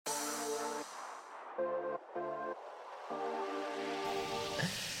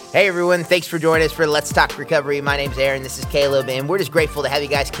Hey everyone, thanks for joining us for Let's Talk Recovery. My name's Aaron, this is Caleb, and we're just grateful to have you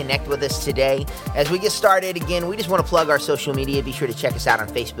guys connect with us today. As we get started, again, we just want to plug our social media. Be sure to check us out on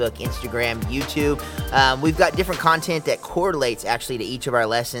Facebook, Instagram, YouTube. We've got different content that correlates actually to each of our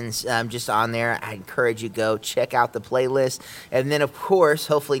lessons just on there. I encourage you to go check out the playlist. And then, of course,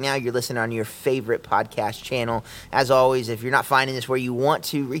 hopefully now you're listening on your favorite podcast channel. As always, if you're not finding this where you want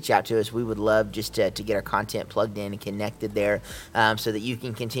to, reach out to us. We would love just to get our content plugged in and connected there so that you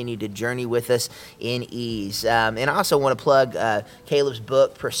can continue to journey with us in ease. And I also want to plug Caleb's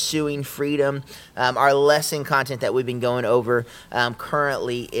book, Pursuing Freedom. Our lesson content that we've been going over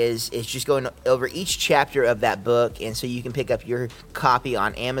currently is just going over each chapter of that book. And so you can pick up your copy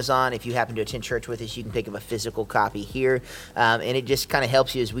on Amazon. If you happen to attend church with us, you can pick up a physical copy here. And it just kind of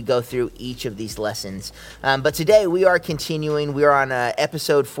helps you as we go through each of these lessons. But today we are continuing. We are on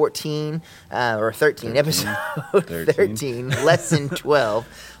episode 14 or 13, episode 13, lesson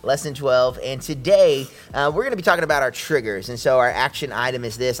 12. Lesson 12, and today we're going to be talking about our triggers. And so our action item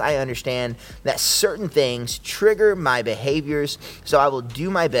is this: I understand that certain things trigger my behaviors, so I will do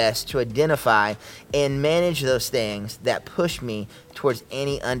my best to identify and manage those things that push me towards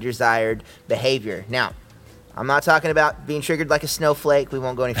any undesired behavior. Now, I'm not talking about being triggered like a snowflake. We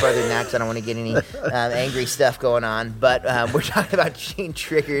won't go any further than that because I don't want to get any angry stuff going on. But we're talking about being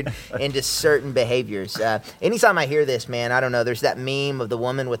triggered into certain behaviors. Anytime I hear this, man, I don't know. There's that meme of the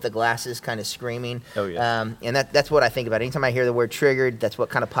woman with the glasses kind of screaming. Oh, yeah. And that's what I think about. Anytime I hear the word triggered, that's what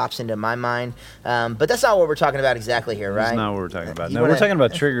kind of pops into my mind. But that's not what we're talking about exactly here, right? That's not what we're talking about. No, we're talking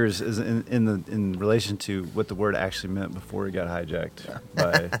about triggers is in relation to what the word actually meant before it got hijacked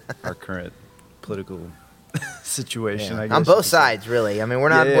by our current political situation. Yeah. I guess On both sides, really. I mean, we're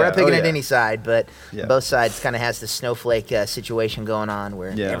not picking at any side, but Yeah. both sides kind of has the snowflake situation going on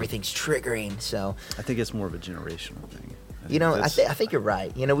where Yeah. everything's triggering. So I think it's more of a generational thing. I think you're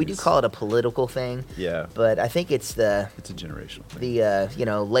right. We do call it a political thing. Yeah. But I think it's a generational thing.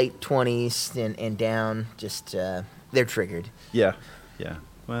 The late 20s and down. Just they're triggered. Yeah. Yeah.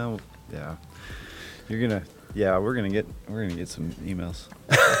 Well, yeah. We're gonna get some emails.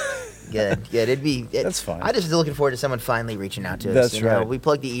 Good. That's fine. I just looking forward to someone finally reaching out to us. That's right. We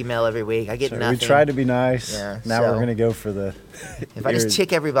plug the email every week. I get nothing. We try to be nice. Yeah, now we're gonna go for the. If I just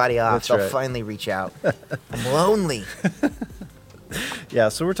tick everybody off, they'll finally reach out. I'm lonely. Yeah,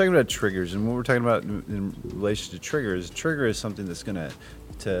 so we're talking about triggers, and what we're talking about in relation to triggers, trigger is something that's going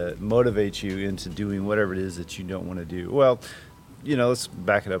to motivate you into doing whatever it is that you don't want to do. Well, let's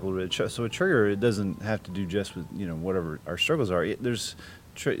back it up a little bit. So a trigger, it doesn't have to do just with, whatever our struggles are. That's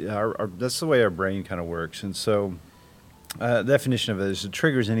the way our brain kind of works. And so the definition of it is a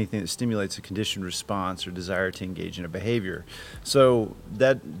trigger is anything that stimulates a conditioned response or desire to engage in a behavior. So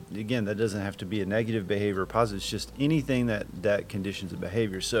that doesn't have to be a negative behavior or positive. It's just anything that conditions a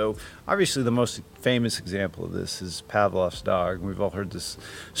behavior. So obviously the most famous example of this is Pavlov's dog. We've all heard this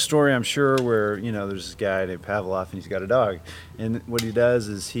story, I'm sure, where, there's this guy named Pavlov and he's got a dog. And what he does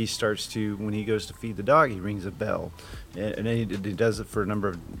is he starts to, when he goes to feed the dog, he rings a bell. And then he does it for a number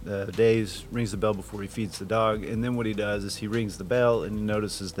of days, rings the bell before he feeds the dog. And then what he does is he rings the bell and he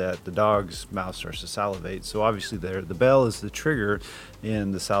notices that the dog's mouth starts to salivate. So obviously the bell is the trigger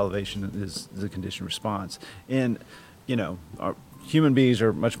and the salivation is the conditioned response. And, human beings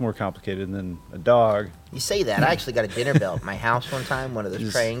are much more complicated than a dog. You say that. I actually got a dinner bell at my house one time, one of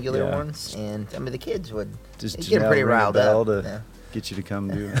those triangular ones. And, the kids would get pretty riled up. Get you to come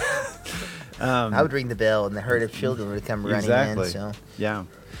do it. I would ring the bell, and the herd of children would come running in. So. Yeah.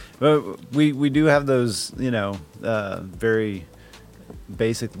 Well, we do have those, very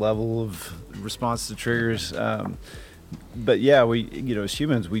basic level of response to triggers. But yeah, as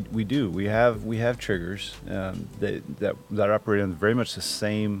humans, we do. We have triggers that operate on very much the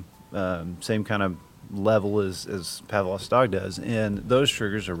same kind of level as Pavlov's dog does, and those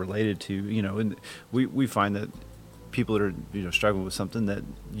triggers are related to and we find that people that are struggling with something, that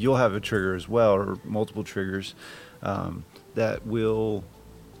you'll have a trigger as well, or multiple triggers that will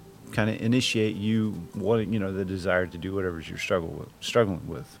kind of initiate you wanting the desire to do whatever you're struggling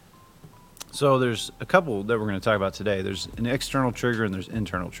with. So there's a couple that we're going to talk about today. There's an external trigger and there's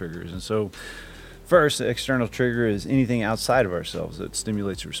internal triggers. And so first, the external trigger is anything outside of ourselves that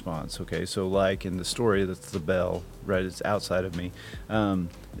stimulates a response. Okay, so like in the story, that's the bell, right? It's outside of me.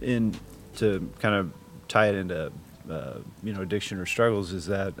 And to kind of tie it into addiction or struggles is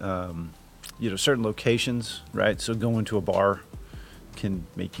that certain locations, right? So going to a bar can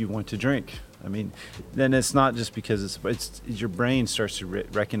make you want to drink, I mean, then it's not just because it's your brain starts to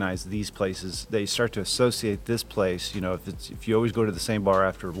recognize these places. They start to associate this place. If you always go to the same bar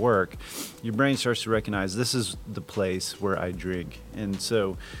after work, your brain starts to recognize this is the place where I drink, and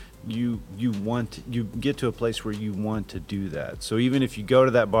so you get to a place where you want to do that. So even if you go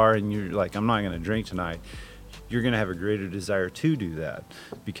to that bar and you're like, I'm not going to drink tonight, you're going to have a greater desire to do that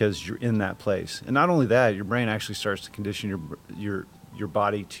because you're in that place. And not only that, your brain actually starts to condition your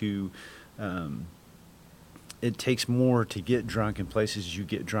body to it takes more to get drunk in places you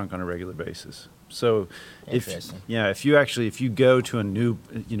get drunk on a regular basis. So if you go to a new,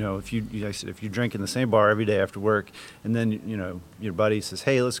 if you drink in the same bar every day after work, and then your buddy says,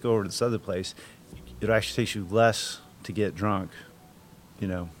 hey, let's go over to this other place, it actually takes you less to get drunk,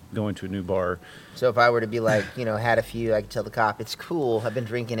 going to a new bar. So if I were to be like, had a few, I could tell the cop, it's cool. I've been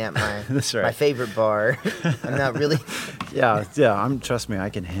drinking at my That's right. my favorite bar. I'm not really. Yeah. Trust me, I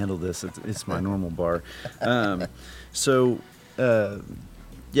can handle this. It's my normal bar.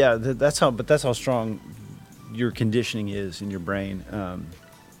 That's how strong your conditioning is in your brain,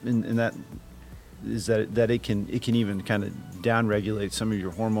 and that is that it can even kind of downregulate some of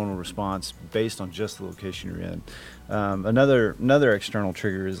your hormonal response based on just the location you're in. Another external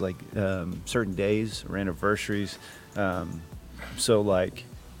trigger is like certain days or anniversaries. We've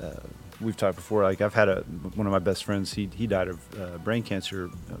talked before. Like I've had one of my best friends. He died of brain cancer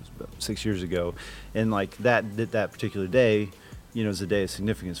about 6 years ago, and like that particular day, is a day of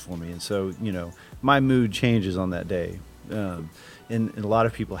significance for me. And so my mood changes on that day. And a lot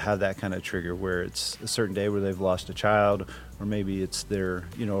of people have that kind of trigger where it's a certain day where they've lost a child, or maybe it's their,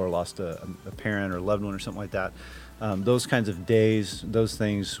 or lost a parent or a loved one or something like that. Those kinds of days, those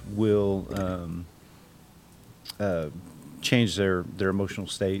things will change their emotional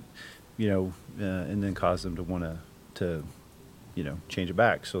state, and then cause them to want to change it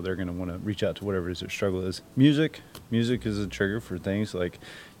back. So they're going to want to reach out to whatever it is their struggle is. Music is a trigger for things like,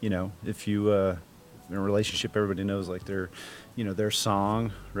 if you in a relationship, everybody knows like their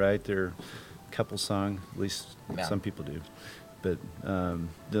song, right? Their couple song, at least some people do. But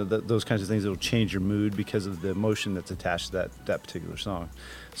those kinds of things that'll change your mood because of the emotion that's attached to that particular song.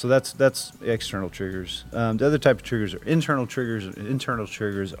 So that's external triggers. The other type of triggers are internal triggers. Internal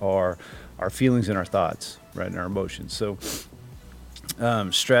triggers are our feelings and our thoughts, right, and our emotions. So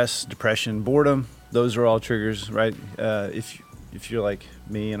stress, depression, boredom, those are all triggers, right? If you're like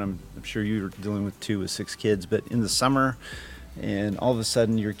me, and I'm sure you're dealing with 2 with 6 kids, but in the summer, and all of a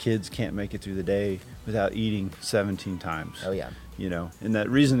sudden your kids can't make it through the day without eating 17 times. Oh yeah. And that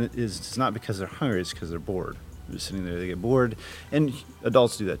reason is it's not because they're hungry, it's because they're bored. They're just sitting there, they get bored, and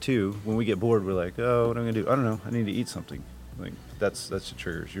adults do that too. When we get bored, we're like, oh, what am I gonna do? I don't know. I need to eat something. Like that's the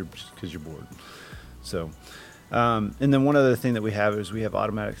triggers. Because you're bored. So. And then one other thing that we have is we have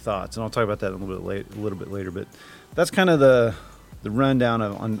automatic thoughts, and I'll talk about that a little bit later. But that's kind of the rundown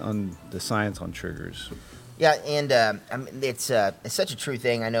on the science on triggers. Yeah, and it's such a true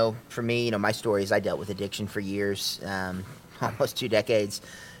thing. I know for me, my story is I dealt with addiction for years, almost 2 decades,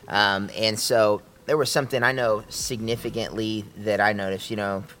 and so there was something I know significantly that I noticed.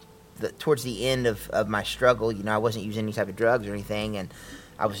 Towards the end of my struggle, I wasn't using any type of drugs or anything, and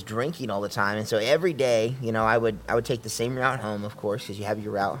I was drinking all the time. And so every day, I would take the same route home, of course, because you have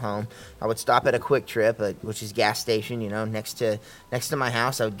your route home. I would stop at a Quick Trip, which is a gas station, next to my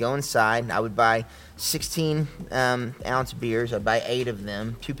house. I would go inside. I would buy 16 ounce beers. I'd buy 8 of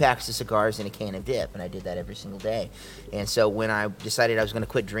them, 2 packs of cigars, and a can of dip. And I did that every single day. And so when I decided I was going to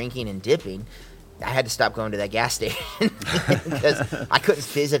quit drinking and dipping, I had to stop going to that gas station because I couldn't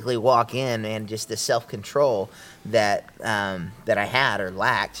physically walk in, and just the self-control that I had or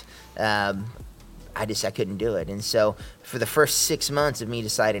lacked, I couldn't do it. And so for the first 6 months of me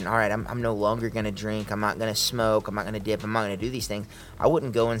deciding, all right, I'm no longer going to drink, I'm not going to smoke, I'm not going to dip, I'm not going to do these things, I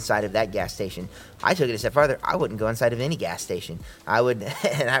wouldn't go inside of that gas station. I took it a step farther. I wouldn't go inside of any gas station. I went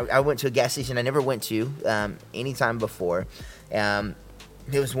to a gas station I never went to any time before.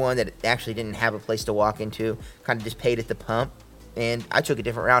 It was one that actually didn't have a place to walk into, kind of just paid at the pump, and I took a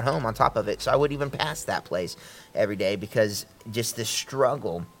different route home on top of it, so I wouldn't even pass that place every day because just the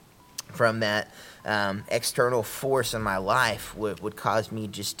struggle from that external force in my life would cause me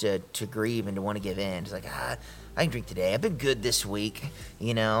just to grieve and to want to give in. It's like, I can drink today. I've been good this week.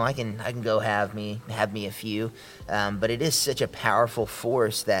 I can go have me a few. But it is such a powerful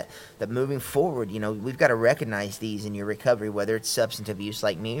force that moving forward, we've got to recognize these in your recovery, whether it's substance abuse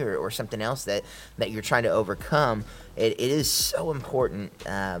like me or something else that you're trying to overcome. It is so important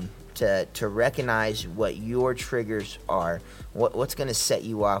to recognize what your triggers are, what's going to set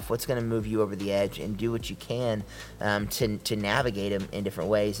you off, what's going to move you over the edge, and do what you can to navigate them in different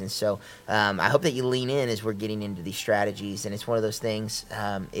ways. And so I hope that you lean in as we're getting into these strategies. And it's one of those things,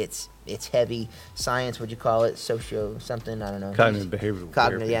 it's heavy science, would you call it? Socio something? I don't know. Cognitive behavioral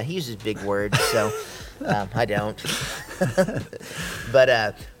therapy. Yeah, he uses big words, so I don't.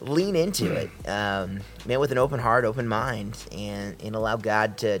 But lean into it, man, with an open heart, open mind, and allow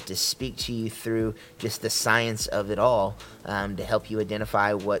God to speak to you through just the science of it all, to help you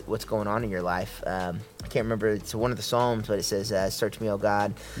identify what's going on in your life. I can't remember, it's one of the Psalms, but it says, search me, O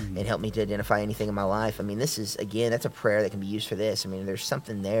God, and help me to identify anything in my life. I mean, this is, again, that's a prayer that can be used for this. I mean, there's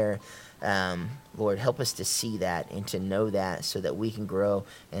something there. Lord, help us to see that and to know that so that we can grow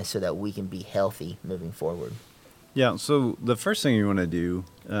and so that we can be healthy moving forward. Yeah, so the first thing you want to do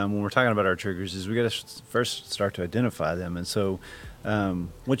when we're talking about our triggers is we got to first start to identify them. And so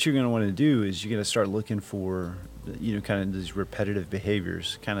what you're going to want to do is you're going to start looking for, kind of these repetitive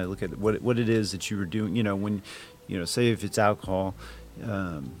behaviors, kind of look at what it is that you were doing, when, say if it's alcohol,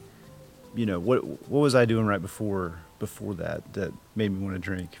 what was I doing right before that made me want to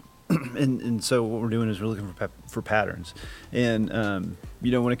drink? And so what we're doing is we're looking for patterns. And,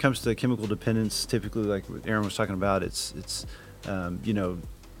 when it comes to chemical dependence, typically like what Aaron was talking about, it's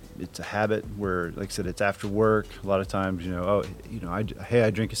a habit where, like I said, it's after work. A lot of times, I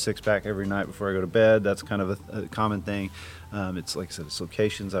drink a 6-pack every night before I go to bed. That's kind of a common thing. It's like I said, it's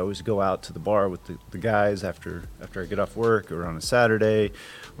locations. I always go out to the bar with the guys after I get off work or on a Saturday,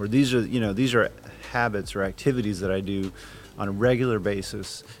 or these are habits or activities that I do on a regular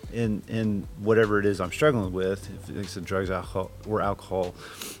basis in whatever it is I'm struggling with, if it's drugs, alcohol,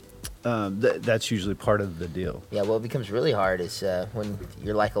 that's usually part of the deal. Yeah, what becomes really hard is when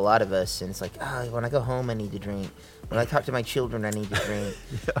you're like a lot of us, and it's like, when I go home, I need to drink. When I talk to my children, I need to drink.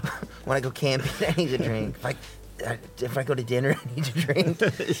 When I go camping, I need to drink. If I go to dinner, I need to drink.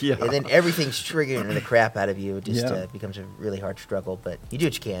 Yeah. And then everything's triggering the crap out of you. It just becomes a really hard struggle, but you do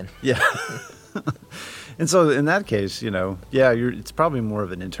what you can. Yeah. And so in that case, it's probably more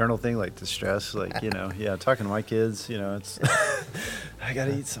of an internal thing, like the stress, talking to my kids, it's, I got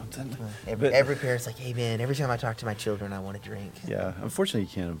to eat something. Every parent's like, hey man, every time I talk to my children, I want to drink. Yeah. Unfortunately,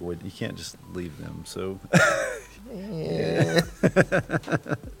 you can't just leave them. So, yeah.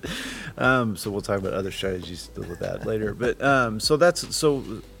 So we'll talk about other strategies to deal with that later. But,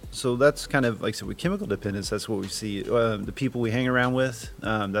 so that's kind of, like I said, with chemical dependence, that's what we see. The people we hang around with,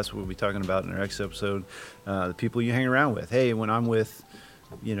 that's what we'll be talking about in our next episode. The people you hang around with. Hey, when I'm with,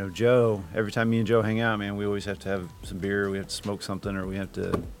 Joe, every time me and Joe hang out, man, we always have to have some beer. We have to smoke something, or we have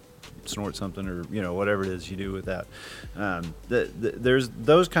to snort something, or, whatever it is you do with that. There's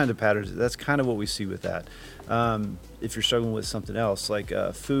those kinds of patterns. That's kind of what we see with that. If you're struggling with something else, like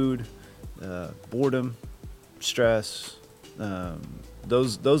food, boredom, stress,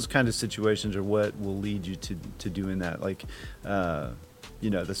 those kind of situations are what will lead you to doing that. Like,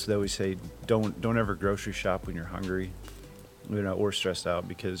 that's they always say, don't ever grocery shop when you're hungry, or stressed out,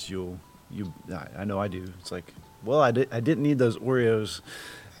 because I know I do. It's like, well, I didn't need those Oreos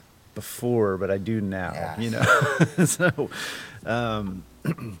before, but I do now. Yes. So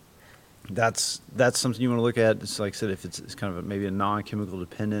that's something you want to look at. It's like I said, if it's kind of maybe a non-chemical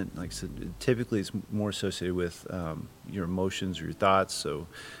dependent, like I said, typically it's more associated with your emotions or your thoughts. So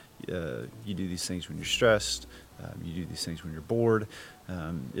you do these things when you're stressed. You do these things when you're bored.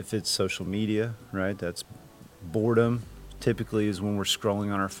 If it's social media, right, that's boredom. Typically is when we're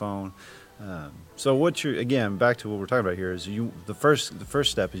scrolling on our phone. So back to what we're talking about here is the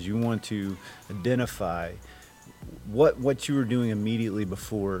first step is you want to identify what you were doing immediately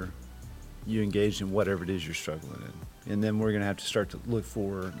before you engaged in whatever it is you're struggling in. And then we're going to have to start to look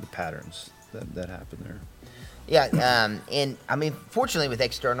for the patterns that happen there. Yeah, and I mean, fortunately with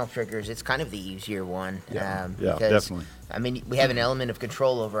external triggers, it's kind of the easier one. Because, definitely. I mean, we have an element of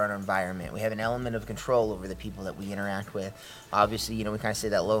control over our environment. We have an element of control over the people that we interact with. Obviously, we kind of say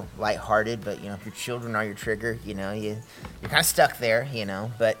that lighthearted, but, if your children are your trigger, you're kind of stuck there,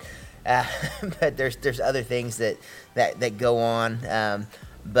 but but there's other things that go on.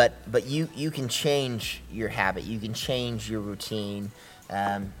 But you can change your habit. You can change your routine.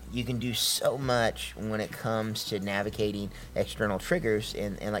 You can do so much when it comes to navigating external triggers.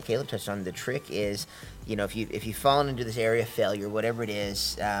 And like Caleb touched on, the trick is, if you've fallen into this area of failure, whatever it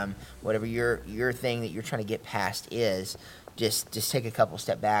is, whatever your thing that you're trying to get past is, just take a couple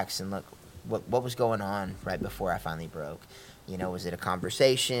step backs and look what was going on right before I finally broke. Was it a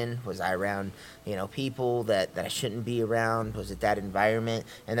conversation? Was I around, people that I shouldn't be around? Was it that environment?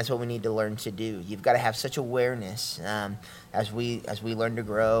 And that's what we need to learn to do. You've got to have such awareness as we learn to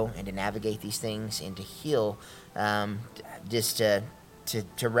grow and to navigate these things and to heal, just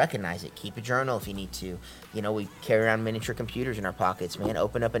to recognize it. Keep a journal if you need to. We carry around miniature computers in our pockets, man.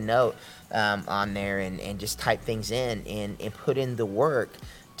 Open up a note on there and just type things in and put in the work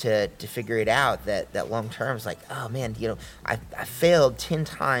to figure it out. That long term is like, oh man, I failed 10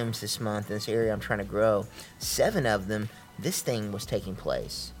 times this month in this area I'm trying to grow. 7 of them, this thing was taking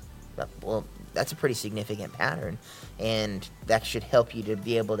place. Well, that's a pretty significant pattern, and that should help you to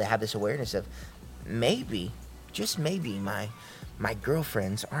be able to have this awareness of maybe, just maybe, my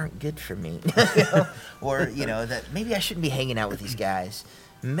girlfriends aren't good for me, or that maybe I shouldn't be hanging out with these guys.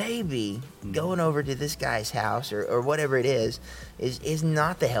 Maybe going over to this guy's house or whatever it is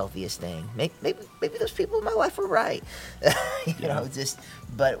not the healthiest thing. Maybe those people in my life were right.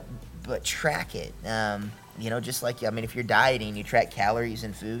 But track it. Just like, if you're dieting, you track calories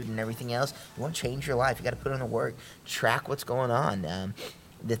and food and everything else. You want to change your life, you got to put in the work. Track what's going on.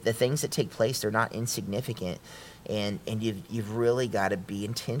 The things that take place, they're not insignificant. And you've really got to be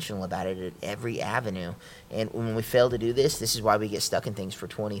intentional about it at every avenue. And when we fail to do this is why we get stuck in things for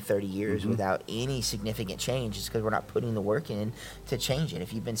 20, 30 years without any significant change. It's because we're not putting the work in to change it.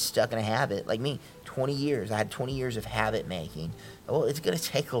 If you've been stuck in a habit, like me, 20 years, I had 20 years of habit making. Well, it's going to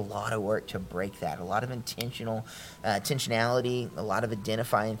take a lot of work to break that, a lot of intentionality, a lot of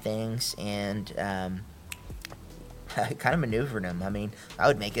identifying things, and kind of maneuvering them. I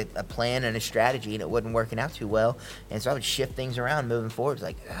would make a plan and a strategy, and it wasn't working out too well, and so I would shift things around moving forward. It's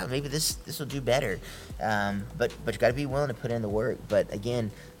like, maybe this will do better, but you got to be willing to put in the work. But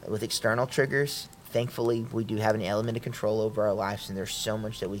again, with external triggers, thankfully, we do have an element of control over our lives, and there's so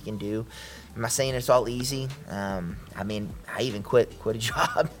much that we can do. I'm not saying it's all easy. I even quit a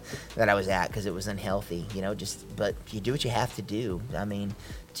job that I was at because it was unhealthy, but you do what you have to do,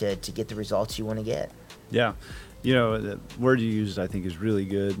 to get the results you want to get. Yeah. The word you used, I think, is really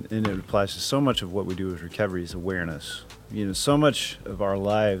good, and it applies to so much of what we do with recovery is awareness. So much of our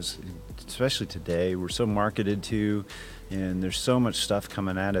lives, especially today, we're so marketed to, and there's so much stuff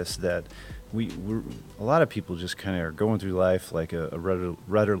coming at us that we're a lot of people just kind of are going through life like a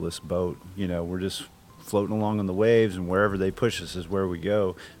rudderless boat. We're just floating along on the waves, and wherever they push us is where we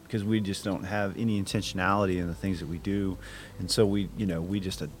go, because we just don't have any intentionality in the things that we do, and so we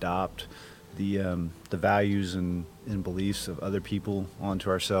just adopt the values and beliefs of other people onto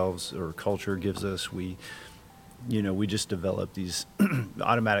ourselves, or culture gives us. We just develop these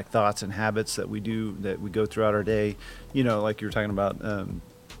automatic thoughts and habits that we go throughout our day. Like you were talking about,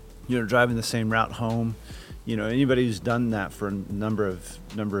 driving the same route home. Anybody who's done that for a number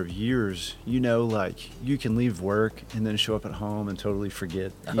of years, like you can leave work and then show up at home and totally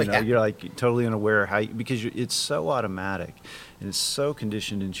forget. You're like totally unaware because it's so automatic and it's so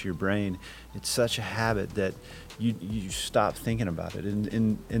conditioned into your brain. It's such a habit that you stop thinking about it,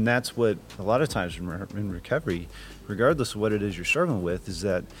 and that's what a lot of times in recovery, regardless of what it is you're struggling with, is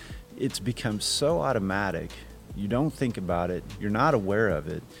that it's become so automatic. You don't think about it. You're not aware of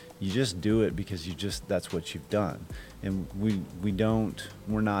it. You just do it because that's what you've done. And we're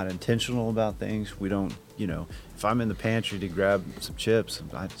not intentional about things. We don't, if I'm in the pantry to grab some chips,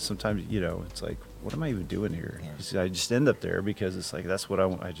 sometimes, it's like, what am I even doing here? Yeah. I just end up there because it's like, that's what I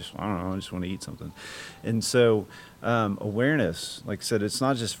want. I don't know. I just want to eat something. And so awareness, like I said, it's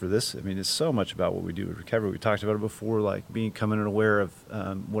not just for this. It's so much about what we do with recovery. We talked about it before, like becoming aware of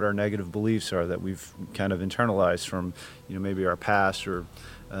what our negative beliefs are that we've kind of internalized from, maybe our past or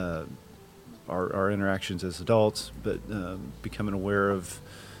our interactions as adults, but becoming aware of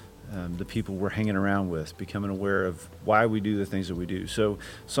the people we're hanging around with, becoming aware of why we do the things that we do. So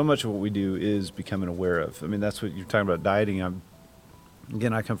much of what we do is becoming aware of. That's what you're talking about, dieting.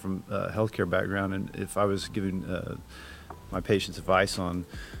 I come from a healthcare background, and if I was giving my patients advice on,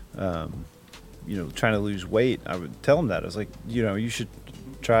 trying to lose weight, I would tell them that. I was like, you should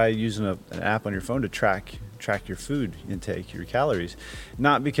try using an app on your phone to track your food intake, your calories.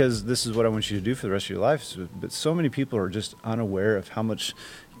 Not because this is what I want you to do for the rest of your life, but so many people are just unaware of how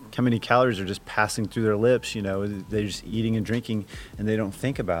many calories are just passing through their lips. They're just eating and drinking, and they don't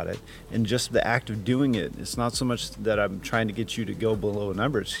think about it. And just the act of doing it, it's not so much that I'm trying to get you to go below a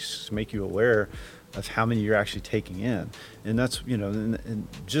number, it's just to make you aware of how many you're actually taking in. And that's, and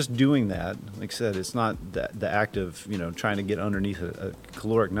just doing that, like I said, it's not the act of, trying to get underneath a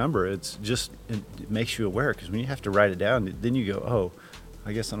caloric number. It's just, it makes you aware, because when you have to write it down, then you go, oh,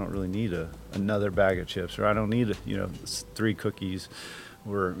 I guess I don't really need another bag of chips, or I don't need 3 cookies,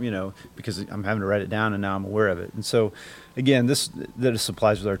 or, because I'm having to write it down and now I'm aware of it. And so, again, this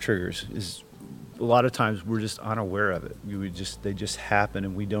applies with our triggers. Is a lot of times we're just unaware of it. They just happen,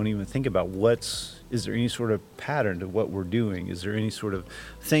 and we don't even think about is there any sort of pattern to what we're doing? Is there any sort of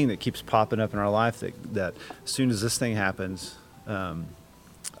thing that keeps popping up in our life that as soon as this thing happens, I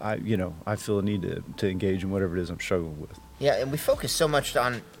feel a need to engage in whatever it is I'm struggling with. Yeah, and we focus so much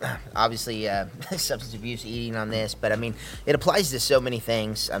on, obviously, substance abuse, eating on this, but, I mean, it applies to so many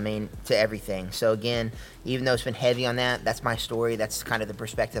things, to everything. So, again, even though it's been heavy on that, that's my story. That's kind of the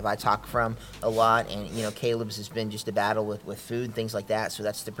perspective I talk from a lot, and, Caleb's has been just a battle with food and things like that, so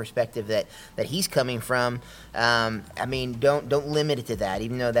that's the perspective that he's coming from. Don't limit it to that,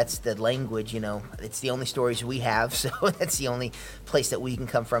 even though that's the language, it's the only stories we have, so that's the only place that we can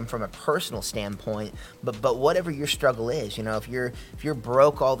come from a personal standpoint, but whatever your struggle is, if you're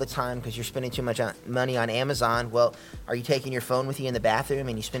broke all the time because you're spending too much money on Amazon, well, are you taking your phone with you in the bathroom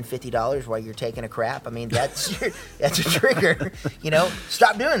and you spend $50 while you're taking a crap? That's a trigger.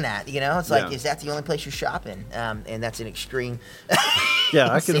 Stop doing that. It's like, is that the only place you're shopping? And that's an extreme.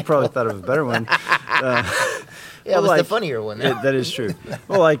 Yeah, I could have probably thought of a better one. Yeah, it was the funnier one. That is true.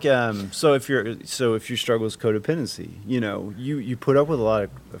 Well, so if your struggle is codependency, you put up with a lot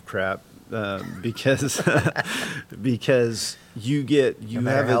of crap. Because you no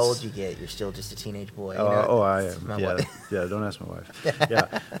matter how old you get, you're still just a teenage boy. I am. Yeah. Don't ask my wife. Yeah.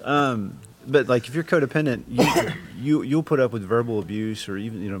 But like if you're codependent, you'll put up with verbal abuse or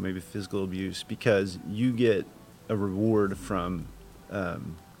even maybe physical abuse because you get a reward from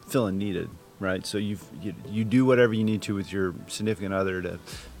feeling needed, right? So you do whatever you need to with your significant other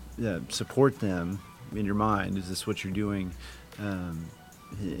to support them in your mind. Is this what you're doing?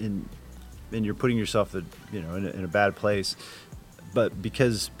 And you're putting yourself in a bad place, but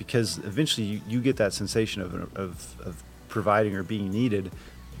because eventually you get that sensation of providing or being needed,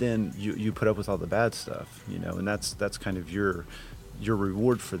 then you put up with all the bad stuff, and that's kind of your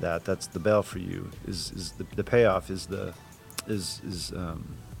reward for that. That's the bell for you. Is the payoff is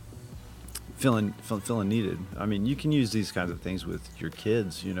feeling needed. You can use these kinds of things with your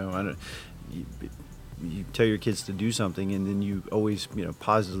kids. You tell your kids to do something, and then you always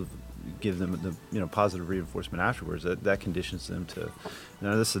give them the positive reinforcement afterwards. That conditions them to.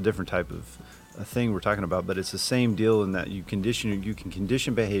 This is a different type of a thing we're talking about, but it's the same deal in that you can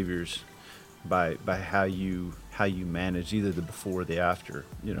condition behaviors by how you manage either the before or the after.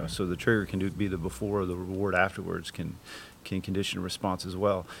 So the trigger can be the before, or the reward afterwards can condition a response as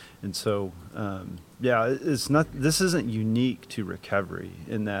well. And so it's not. This isn't unique to recovery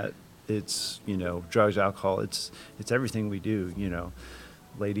in that it's drugs, alcohol. It's everything we do.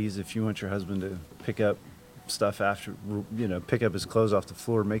 Ladies, if you want your husband to pick up stuff after, pick up his clothes off the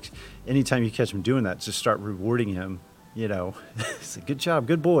floor, anytime you catch him doing that, just start rewarding him. Say, good job,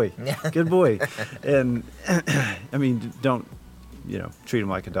 good boy, good boy. And don't, treat him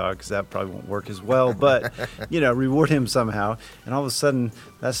like a dog because that probably won't work as well. But, reward him somehow. And all of a sudden,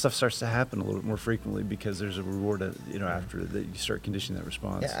 that stuff starts to happen a little bit more frequently because there's a reward, after that you start conditioning that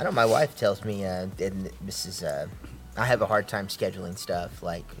response. Yeah, I know my wife tells me, and this is, I have a hard time scheduling stuff,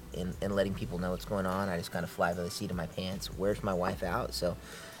 like, and letting people know what's going on. I just kind of fly by the seat of my pants. Wears my wife out. So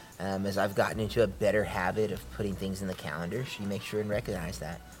as I've gotten into a better habit of putting things in the calendar, she makes sure and recognize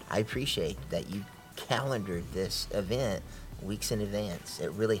that. I appreciate that you calendared this event weeks in advance.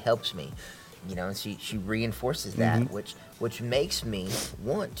 It really helps me. And she reinforces that, which makes me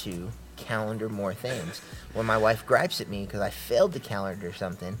want to calendar more things. When my wife gripes at me because I failed to calendar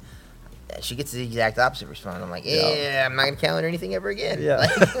something, she gets the exact opposite response. I'm like, I'm not going to calendar anything ever again. Yeah.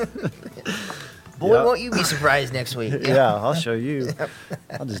 Boy, won't you be surprised next week. Yeah, I'll show you.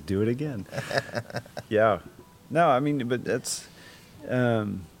 I'll just do it again. Yeah. No, but that's,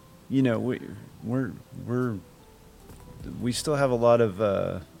 we still have a lot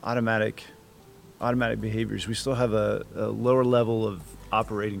of automatic behaviors. We still have a lower level of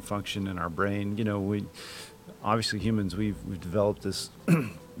operating function in our brain. We obviously humans, we've developed this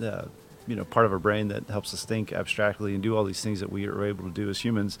part of our brain that helps us think abstractly and do all these things that we are able to do as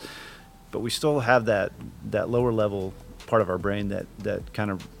humans, but we still have that lower level part of our brain that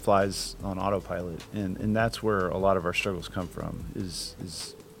kind of flies on autopilot, and that's where a lot of our struggles come from,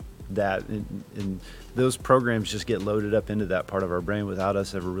 is that and those programs just get loaded up into that part of our brain without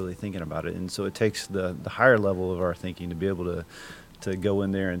us ever really thinking about it. And so it takes the higher level of our thinking to be able to go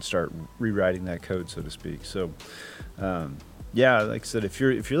in there and start rewriting that code, so to speak. So like I said, if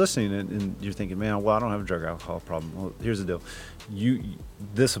you're listening and you're thinking, man, well, I don't have a drug alcohol problem. Well, here's the deal.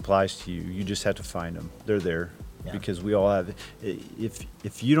 This applies to you. You just have to find them. They're there because we all have.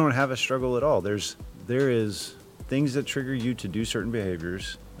 If you don't have a struggle at all, there is things that trigger you to do certain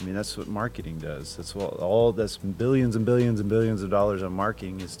behaviors. I mean, that's what marketing does. That's what all that's billions and billions and billions of dollars on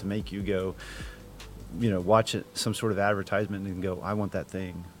marketing is to make you go, watch some sort of advertisement and go, I want that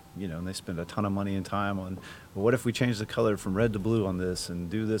thing. And they spend a ton of money and time on, well, what if we change the color from red to blue on this and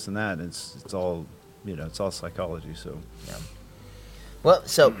do this and that? And it's all, it's all psychology. So, yeah. Well,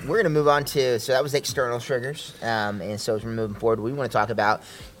 so we're going to move on to, so that was external triggers. And so as we're moving forward, we want to talk about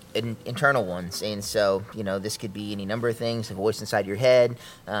internal ones. And so, this could be any number of things, a voice inside your head,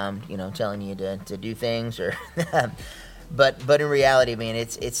 telling you to do things or, but in reality, I mean,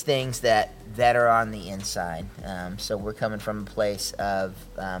 it's things that are on the inside. So we're coming from a place of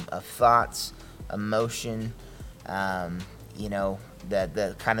thoughts, emotion, the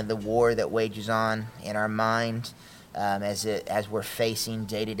kind of the war that wages on in our mind. As we're facing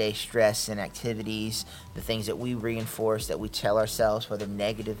day-to-day stress and activities, the things that we reinforce, that we tell ourselves, whether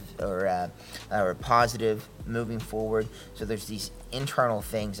negative or positive, moving forward. So there's these internal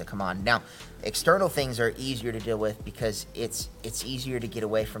things that come on. Now, external things are easier to deal with because it's easier to get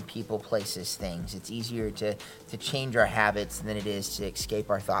away from people, places, things. It's easier to change our habits than it is to escape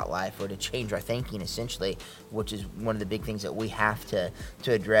our thought life or to change our thinking, essentially, which is one of the big things that we have to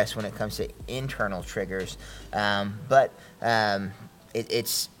address when it comes to internal triggers. But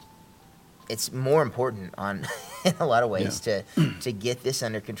it's more important on in a lot of ways to get this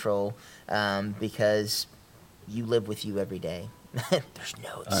under control because you live with you every day. There's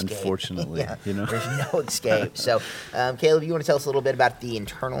no escape. Unfortunately, there's no escape. So, Caleb, you want to tell us a little bit about the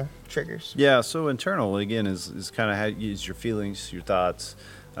internal triggers? Yeah. So internal again is kind of how you use your feelings, your thoughts,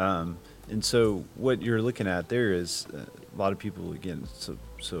 and so what you're looking at there is a lot of people again.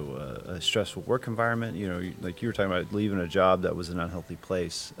 A stressful work environment. Like you were talking about leaving a job that was an unhealthy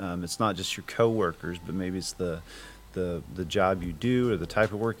place. It's not just your coworkers, but maybe it's the job you do or the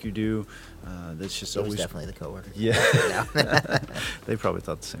type of work you do. That's just always definitely the coworkers. Yeah, they probably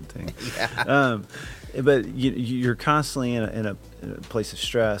thought the same thing. Yeah. But you're constantly in a place of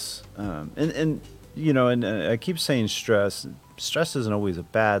stress, and I keep saying stress. Stress isn't always a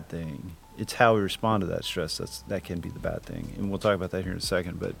bad thing. It's how we respond to that stress that can be the bad thing, and we'll talk about that here in a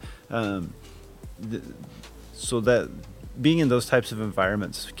second. But so that being in those types of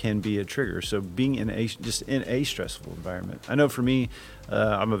environments can be a trigger. So being in a stressful environment. I know for me,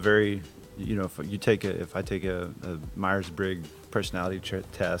 I'm a very if I take a Myers-Briggs personality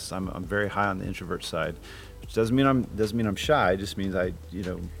test, I'm very high on the introvert side. Which doesn't mean I'm shy. It just means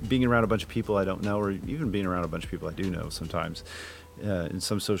being around a bunch of people I don't know, or even being around a bunch of people I do know sometimes. In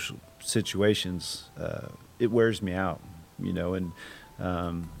some social situations, it wears me out, and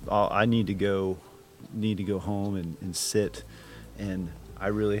I need to go home and sit, and I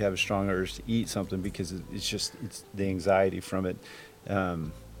really have a strong urge to eat something because it's the anxiety from it.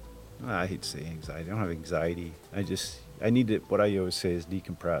 I hate to say anxiety. I don't have anxiety. I need to, what I always say is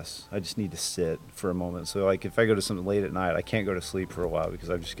decompress. I just need to sit for a moment. So like if I go to something late at night, I can't go to sleep for a while because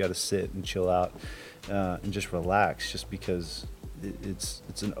I've just got to sit and chill out and just relax, just because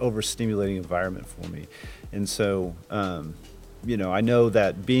it's an overstimulating environment for me. And so, I know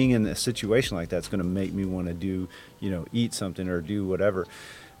that being in a situation like that's going to make me want to do, eat something or do whatever.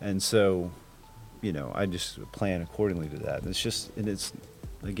 And so, I just plan accordingly to that. And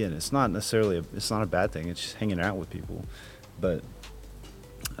it's not necessarily, it's not a bad thing. It's just hanging out with people. But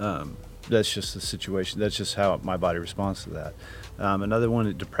that's just the situation. That's just how my body responds to that. Another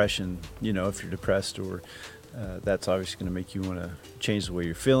one, depression, if you're depressed or that's obviously going to make you want to change the way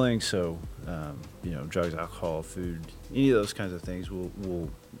you're feeling. So, drugs, alcohol, food, any of those kinds of things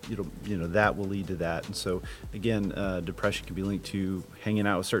that will lead to that. And so, again, depression can be linked to hanging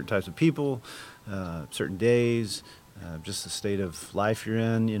out with certain types of people, certain days, just the state of life you're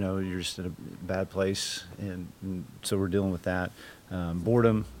in. You're just in a bad place, and so we're dealing with that.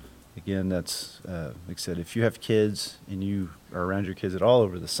 Boredom. Again, that's like I said, if you have kids and you are around your kids at all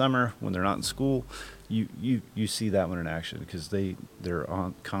over the summer when they're not in school, you see that one in action because they're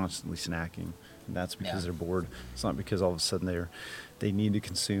constantly snacking, and that's because they're bored. It's not because all of a sudden they need to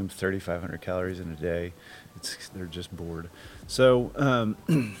consume 3,500 calories in a day. They're just bored. So,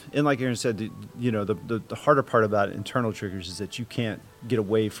 and like Aaron said, the harder part about internal triggers is that you can't get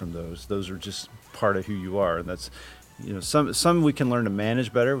away from those. Those are just part of who you are, and that's. Some we can learn to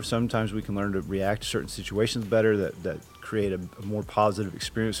manage better. Sometimes we can learn to react to certain situations better that create a more positive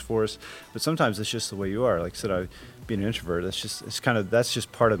experience for us. But sometimes it's just the way you are. Like I said, being an introvert, that's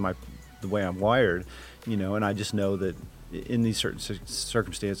just part of the way I'm wired, and I just know that in these certain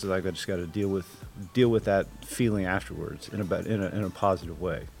circumstances, I just got to deal with that feeling afterwards in a positive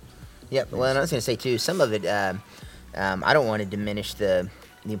way. Yeah. Well, and I was going to say too, some of it, I don't want to diminish the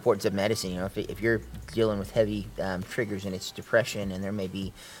the importance of medicine. If you're dealing with heavy triggers and it's depression, and there may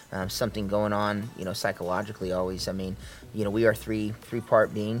be something going on, psychologically. Always, I mean, we are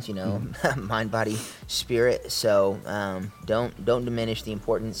three-part beings. Mind, body, spirit. So don't diminish the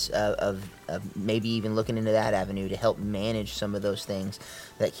importance of maybe even looking into that avenue to help manage some of those things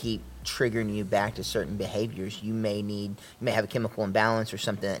that keep triggering you back to certain behaviors. You may have a chemical imbalance or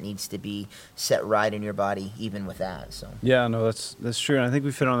something that needs to be set right in your body, even with that. So yeah, no, that's true, and I think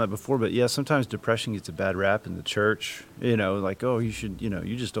we've hit on that before. But yeah, sometimes depression gets a bad rap in the church. Like, oh, you should,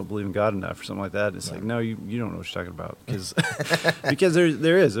 you just don't believe in God enough or something like that. It's like, no, you don't know what you're talking about, because because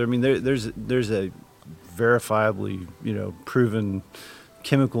there is. I mean, there's a verifiably proven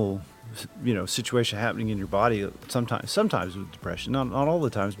chemical situation happening in your body sometimes with depression, not all the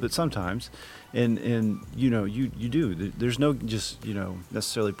times, but sometimes, and you do. There's no just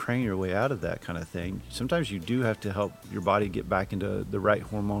necessarily praying your way out of that kind of thing. Sometimes you do have to help your body get back into the right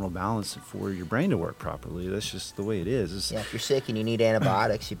hormonal balance for your brain to work properly. That's just the way it is. If you're sick and you need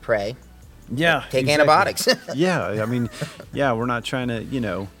antibiotics, you pray. Yeah, take exactly. Antibiotics. Yeah, I mean, we're not trying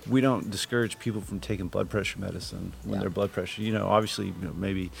to, we don't discourage people from taking blood pressure medicine when their blood pressure, obviously,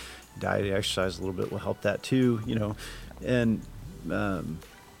 maybe diet, exercise a little bit will help that too, and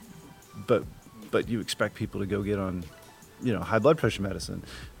but you expect people to go get on, high blood pressure medicine.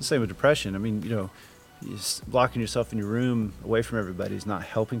 The same with depression. I mean, locking yourself in your room away from everybody is not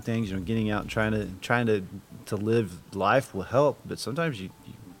helping things. Getting out and trying to live life will help, but sometimes you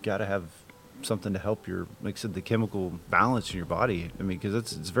got to have something to help your, like I said, the chemical balance in your body. I mean, because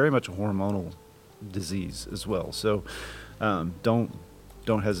it's very much a hormonal disease as well. So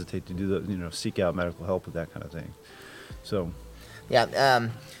don't hesitate to do the, seek out medical help with that kind of thing. So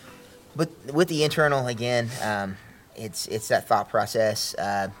but with the internal, again, it's that thought process.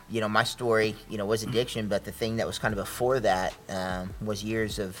 My story, was addiction, but the thing that was kind of before that was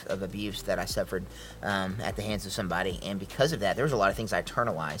years of abuse that I suffered at the hands of somebody, and because of that, there was a lot of things I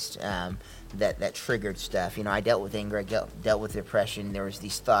internalized that triggered stuff. I dealt with anger, I dealt with depression. There was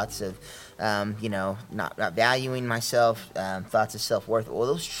these thoughts of, not valuing myself, thoughts of self-worth. Well,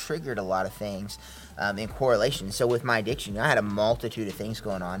 those triggered a lot of things. In correlation. So with my addiction, I had a multitude of things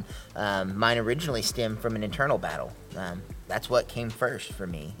going on. Mine originally stemmed from an internal battle. That's what came first for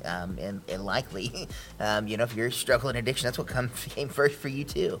me. And likely, if you're struggling addiction, that's what came first for you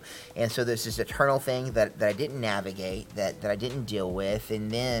too. And so there's this eternal thing that I didn't navigate, that I didn't deal with. And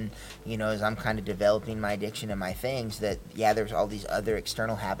then, as I'm kind of developing my addiction and my things, there's all these other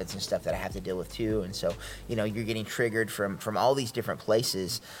external habits and stuff that I have to deal with too. And so, you're getting triggered from all these different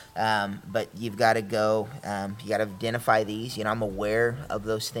places. But you've got to go, you got to identify these. I'm aware of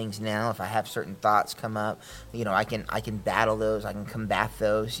those things now. If I have certain thoughts come up, I can battle those. I can combat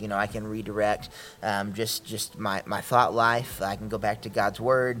those. I can redirect just my thought life. I can go back to God's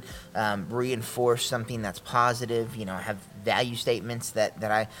word, reinforce something that's positive. I have value statements that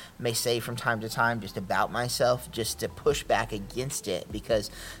I may say from time to time just about myself, just to push back against it,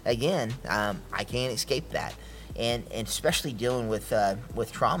 because again, I can't escape that. And especially dealing with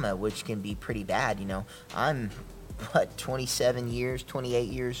trauma, which can be pretty bad. I'm 27 years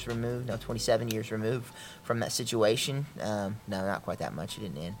removed from that situation. No, not quite that much. It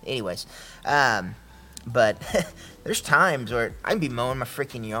didn't end. Anyways, but there's times where I can be mowing my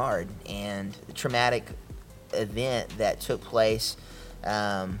freaking yard, and the traumatic event that took place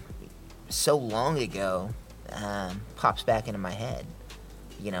so long ago pops back into my head.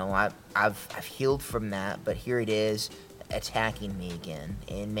 I've healed from that, but here it is attacking me again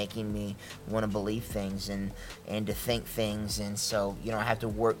and making me want to believe things and to think things. And so, I have to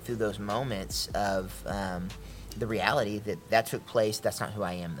work through those moments of the reality that took place. That's not who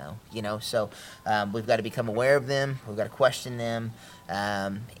I am, though. So we've got to become aware of them. We've got to question them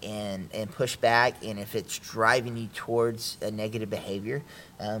and push back. And if it's driving you towards a negative behavior,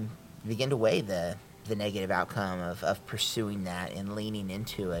 begin to weigh the negative outcome of pursuing that and leaning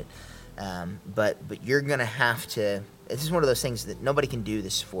into it. But you're going to have to. This is one of those things that nobody can do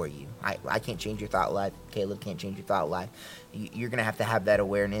this for you. I can't change your thought life. Caleb can't change your thought life. You're going to have that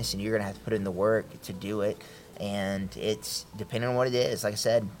awareness, and you're going to have to put in the work to do it. And it's depending on what it is. Like I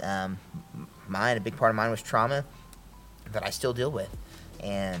said, a big part of mine was trauma that I still deal with,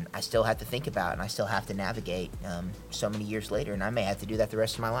 and I still have to think about, and I still have to navigate so many years later, and I may have to do that the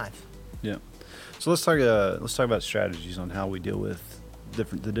rest of my life. Yeah. So let's talk about strategies on how we deal with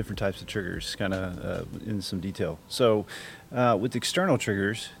the different types of triggers, kind of in some detail. So with external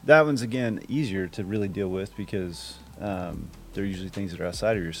triggers, that one's again easier to really deal with because they're usually things that are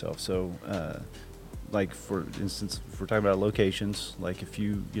outside of yourself. So like for instance, if we're talking about locations, like if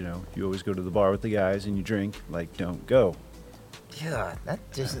you always go to the bar with the guys and you drink, like don't go. Yeah, that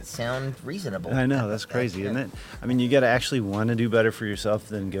doesn't sound reasonable. I know, that's crazy, isn't it? I mean, you got to actually want to do better for yourself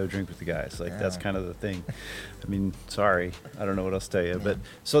than go drink with the guys. Like, that's kind of the thing. I mean, sorry, I don't know what else to tell you. But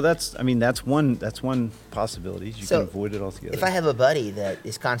so that's one possibility. You can avoid it altogether. If I have a buddy that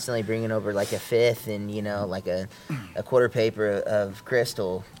is constantly bringing over like a fifth and, like a quarter paper of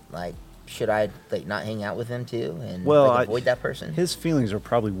Crystal, like, should I like not hang out with him too and avoid that person? His feelings are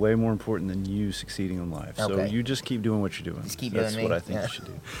probably way more important than you succeeding in life. Okay. So you just keep doing what you're doing. Just keep That's doing what I think you should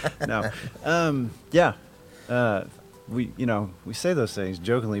do. Now, we say those things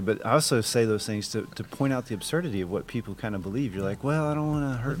jokingly, but I also say those things to point out the absurdity of what people kind of believe. You're like, well, I don't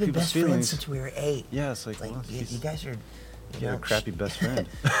want to hurt people's feelings. We've been best friends since we were 8. Yeah, it's like well, you guys are. You got a crappy best friend.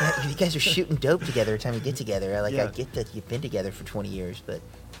 You guys are shooting dope together every time you get together. I get that you've been together for 20 years, but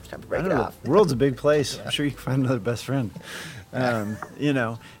it's time to break it off. The world's a big place. I'm sure you can find another best friend. That's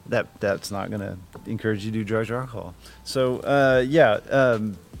not going to encourage you to do drugs or alcohol. So, you got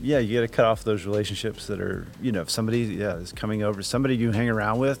to cut off those relationships that are, if somebody is coming over, somebody you hang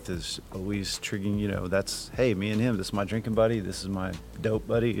around with is always triggering, that's, hey, me and him, this is my drinking buddy, this is my dope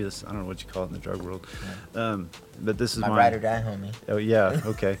buddy, I don't know what you call it in the drug world. Yeah. But this is my ride or die homie. Oh, yeah,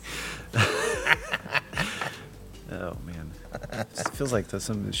 okay. Oh, man. It feels like that's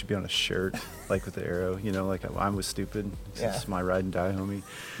something that should be on a shirt, like with the arrow, like I was stupid. This is my ride and die homie.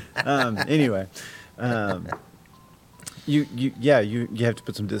 Anyway, you have to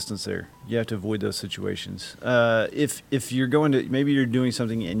put some distance there. You have to avoid those situations. If you're going to, maybe you're doing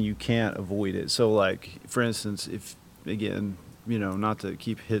something and you can't avoid it. So like, for instance, if, again, not to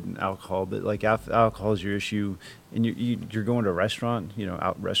keep hitting alcohol, but like alcohol is your issue and you're going to a restaurant,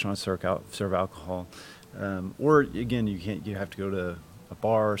 restaurants serve alcohol. Or again, you have to go to a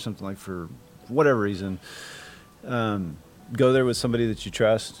bar or something like for whatever reason. Go there with somebody that you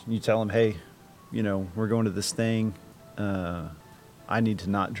trust. You tell them, hey, we're going to this thing. I need to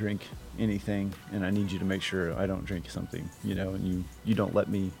not drink anything, and I need you to make sure I don't drink something, and you don't let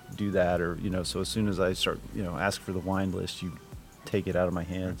me do that, or, so as soon as I start, ask for the wine list, you take it out of my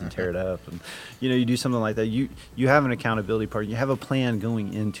hands and tear it up, and, you do something like that. You have an accountability part. You have a plan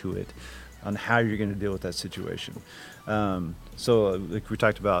going into it on how you're going to deal with that situation. So like we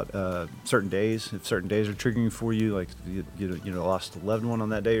talked about certain days, if certain days are triggering for you, like you lost a loved one on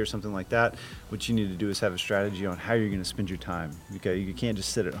that day or something like that, what you need to do is have a strategy on how you're going to spend your time. Okay, you can't just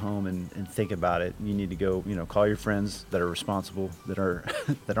sit at home and think about it. You need to go, call your friends that are responsible, that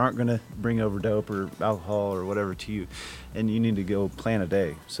aren't going to bring over dope or alcohol or whatever to you, and you need to go plan a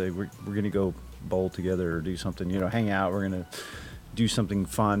day. Say we're going to go bowl together or do something, hang out. We're going to do something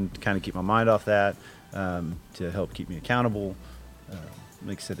fun to kind of keep my mind off that, to help keep me accountable.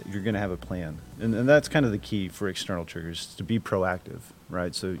 Like I said, you're going to have a plan. And that's kind of the key for external triggers, to be proactive,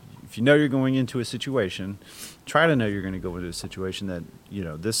 right? So if you know you're going into a situation, try to know you're going to go into a situation that,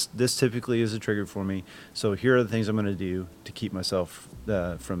 this typically is a trigger for me. So here are the things I'm going to do to keep myself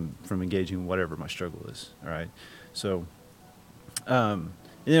from engaging in whatever my struggle is, all right? So, and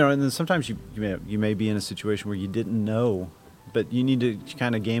then sometimes you may be in a situation where you didn't know, but you need to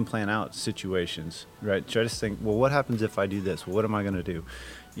kind of game plan out situations, right? Try to think, well, what happens if I do this? Well, what am I going to do?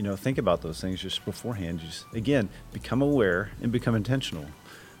 Think about those things just beforehand. Just, again, become aware and become intentional.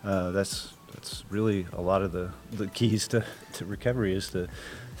 That's really a lot of the keys to recovery, is to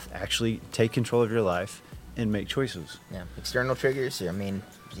actually take control of your life and make choices. Yeah, external triggers,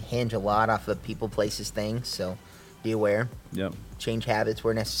 hinge a lot off of people, places, things, so be aware. Yep. Change habits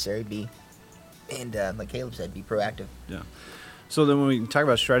where necessary, and like Caleb said, be proactive. Yeah. So then when we talk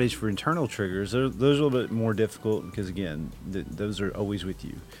about strategies for internal triggers, those are a little bit more difficult because, again, those are always with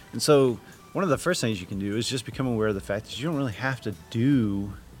you. And so one of the first things you can do is just become aware of the fact that you don't really have to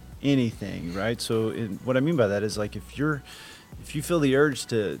do anything, right? So what I mean by that is, like, if you feel the urge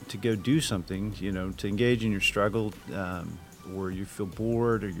to go do something, to engage in your struggle, or you feel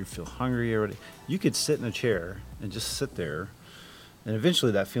bored or you feel hungry or whatever, you could sit in a chair and just sit there, and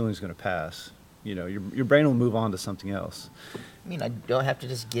eventually that feeling is going to pass. Your brain will move on to something else. I don't have to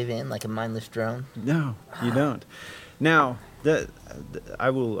just give in like a mindless drone. No, you don't. Now, I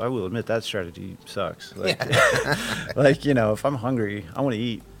will admit that strategy sucks. Like, if I'm hungry, I want to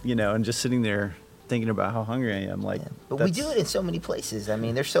eat. And just sitting there thinking about how hungry I am, like. Yeah. But we do it in so many places.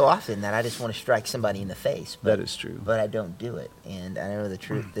 There's so often that I just want to strike somebody in the face. That is true. But I don't do it, and I know the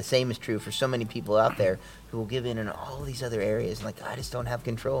truth. The same is true for so many people out there who will give in all these other areas. Like, I just don't have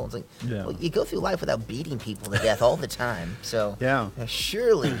control. It's like, Yeah. well, you go through life without beating people to death all the time. So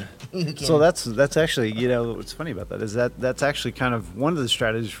surely you can. So that's actually, what's funny about that is that's actually kind of one of the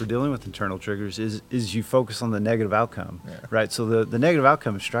strategies for dealing with internal triggers is you focus on the negative outcome, right? So the negative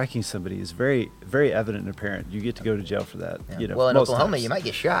outcome of striking somebody is very, very evident and apparent. You get to go to jail for that. Well, in Oklahoma, times. You might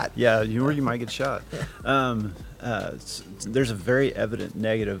get shot. Yeah, you might get shot. There's a very evident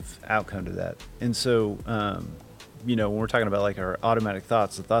negative outcome to that. And so, when we're talking about like our automatic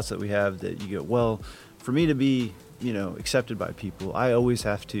thoughts, the thoughts that we have that you go, well, for me to be, accepted by people, I always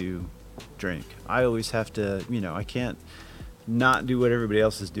have to drink. I always have to, I can't not do what everybody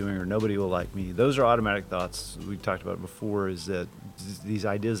else is doing or nobody will like me. Those are automatic thoughts. We talked about before, is that these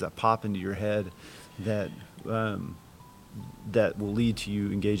ideas that pop into your head that that will lead to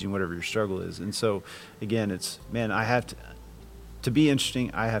you engaging whatever your struggle is. And so again, it's, man, I have to be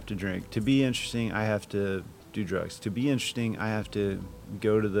interesting, I have to drink. To be interesting, I have to do drugs. To be interesting, I have to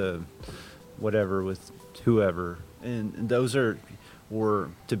go to the whatever with whoever. And those are, or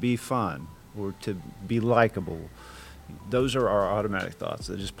to be fun, or to be likable. Those are our automatic thoughts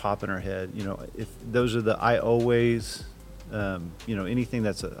that just pop in our head. If those are the I always, anything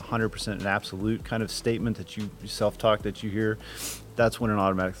that's 100% an absolute kind of statement that you self-talk that you hear, that's when an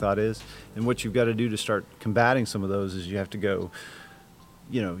automatic thought is. And what you've got to do to start combating some of those is you have to go,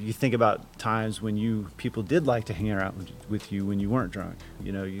 you think about times when people did like to hang out with you when you weren't drunk.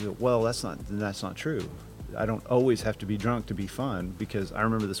 You go, well, that's not true. I don't always have to be drunk to be fun, because I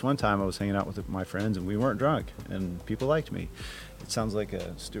remember this one time I was hanging out with my friends and we weren't drunk and people liked me. It sounds like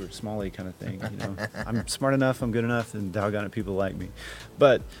a Stuart Smalley kind of thing. I'm smart enough, I'm good enough, and doggone it, people like me.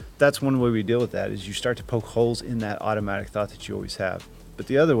 But that's one way we deal with that, is you start to poke holes in that automatic thought that you always have. But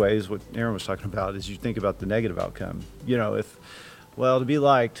the other way is what Aaron was talking about, is you think about the negative outcome. To be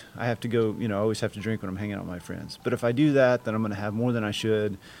liked, I have to go, I always have to drink when I'm hanging out with my friends. But if I do that, then I'm going to have more than I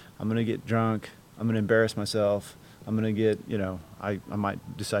should. I'm going to get drunk. I'm going to embarrass myself. I'm going to get, I might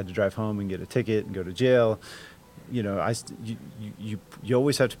decide to drive home and get a ticket and go to jail. You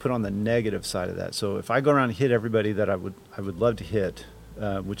always have to put on the negative side of that. So if I go around and hit everybody that I would love to hit,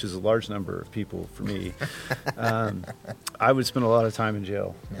 which is a large number of people for me, I would spend a lot of time in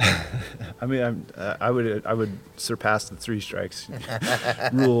jail. I mean, I would surpass the 3 strikes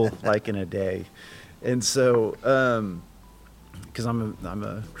rule like in a day. And so, because I'm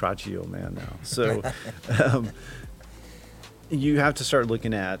a crotchety old man now. So you have to start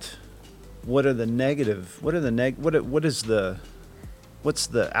looking at what's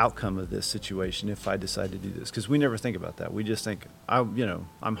the outcome of this situation if I decide to do this? Because we never think about that. We just think,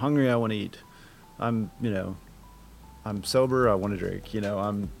 I'm hungry, I want to eat. I'm sober, I want to drink.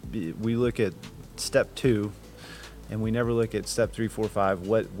 We look at step 2, and we never look at step 3, 4, 5.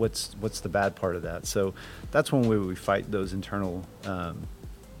 What's the bad part of that? So that's one way we fight those internal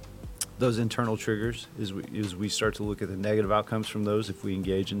triggers. Is we start to look at the negative outcomes from those if we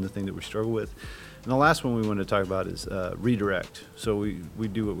engage in the thing that we struggle with. And the last one we want to talk about is redirect. So we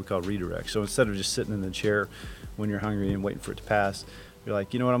do what we call redirect. So instead of just sitting in the chair when you're hungry and waiting for it to pass, you're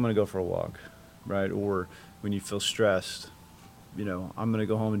like, I'm going to go for a walk, right? Or when you feel stressed, I'm going to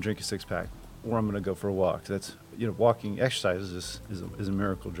go home and drink a 6-pack, or I'm going to go for a walk. That's, walking, exercise is a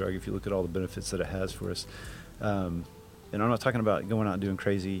miracle drug if you look at all the benefits that it has for us. And I'm not talking about going out and doing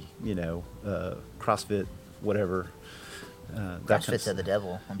crazy, CrossFit, whatever. CrossFit's of the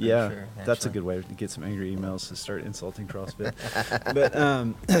devil. I'm sure, that's a good way to get some angry emails to start insulting CrossFit. But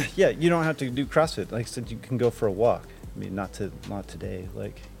you don't have to do CrossFit. Like I said, you can go for a walk. I mean, not today.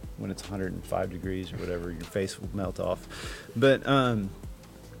 Like when it's 105 degrees or whatever, your face will melt off. But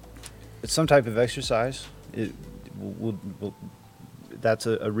it's some type of exercise. It will that's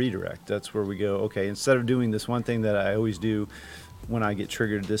a redirect. That's where we go, okay, instead of doing this one thing that I always do when I get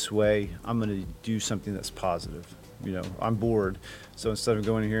triggered this way, I'm going to do something that's positive. I'm bored, so instead of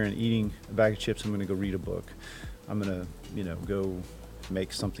going in here and eating a bag of chips, I'm going to go read a book. I'm going to, go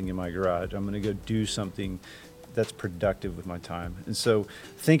make something in my garage. I'm going to go do something that's productive with my time. And so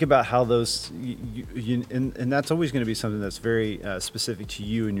think about how those, and that's always going to be something that's very specific to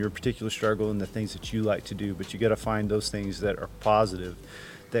you and your particular struggle and the things that you like to do. But you got to find those things that are positive,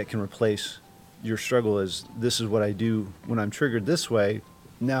 that can replace your struggle as, this is what I do when I'm triggered this way.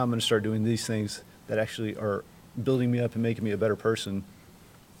 Now I'm going to start doing these things that actually are building me up and making me a better person.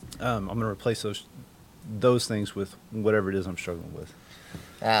 I'm going to replace those things with whatever it is I'm struggling with.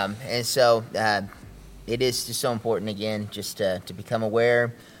 And so it is just so important, again, just to become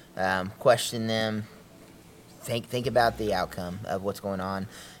aware, question them, think about the outcome of what's going on,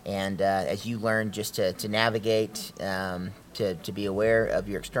 and as you learn just to navigate to be aware of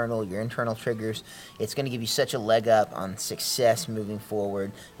your external, your internal triggers. It's going to give you such a leg up on success moving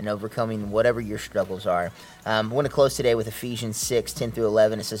forward and overcoming whatever your struggles are. I want to close today with Ephesians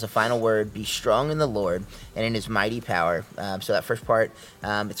 6:10-11. It says, a final word, be strong in the Lord and in his mighty power. So that first part,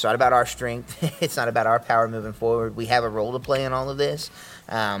 it's not about our strength. It's not about our power moving forward. We have a role to play in all of this.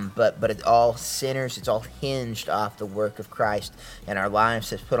 But it all centers, it's all hinged off the work of Christ and our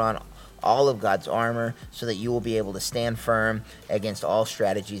lives. Has put on all of God's armor so that you will be able to stand firm against all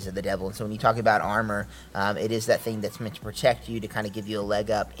strategies of the devil. And so when you talk about armor, it is that thing that's meant to protect you, to kind of give you a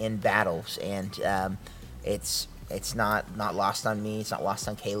leg up in battles. And it's not lost on me, it's not lost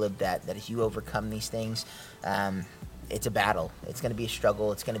on Caleb that as you overcome these things, it's a battle. It's going to be a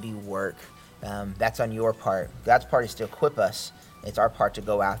struggle. It's going to be work. That's on your part. God's part is to equip us. It's our part to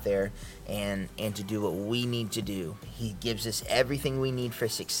go out there and to do what we need to do. He gives us everything we need for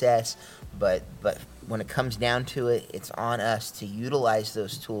success, but when it comes down to it, it's on us to utilize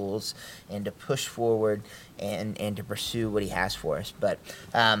those tools and to push forward and to pursue what he has for us. But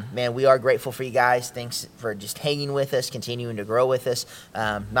man, we are grateful for you guys. Thanks for just hanging with us, continuing to grow with us,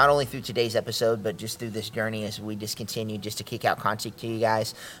 not only through today's episode, but just through this journey as we just continue just to kick out content to you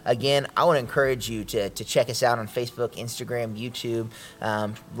guys. Again, I want to encourage you to check us out on Facebook, Instagram, YouTube.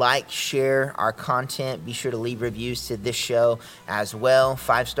 Like, share our content. Be sure to leave reviews to this show as well.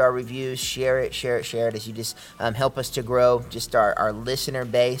 5-star reviews. Share it as you just help us to grow just our listener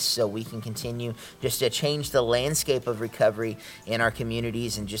base, so we can continue just to change the landscape of recovery in our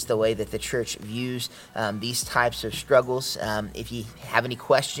communities and just the way that the church views these types of struggles. If you have any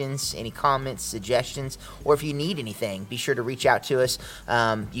questions, any comments, suggestions, or if you need anything, be sure to reach out to us.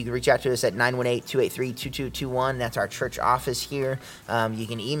 You can reach out to us at 918-283-2221. That's our church office here. You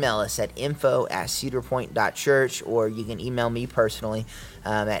can email us at info@cedarpoint.church, or you can email me personally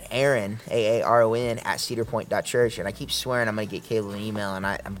at Aaron, Aaron, at cedarpoint.church. And I keep swearing I'm going to get Caleb an email, and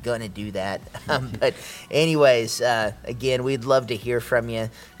I'm going to do that. But anyways, again, we'd love to hear from you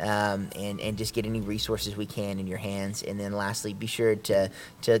and just get any resources we can in your hands. And then lastly, be sure to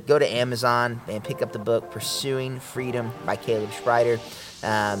go to Amazon and pick up the book Pursuing Freedom by Caleb Sprider,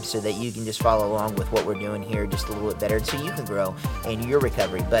 so that you can just follow along with what we're doing here just a little bit better, so you can grow in your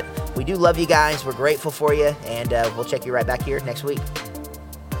recovery. But we do love you guys. We're grateful for you, and we'll check you right back here next week.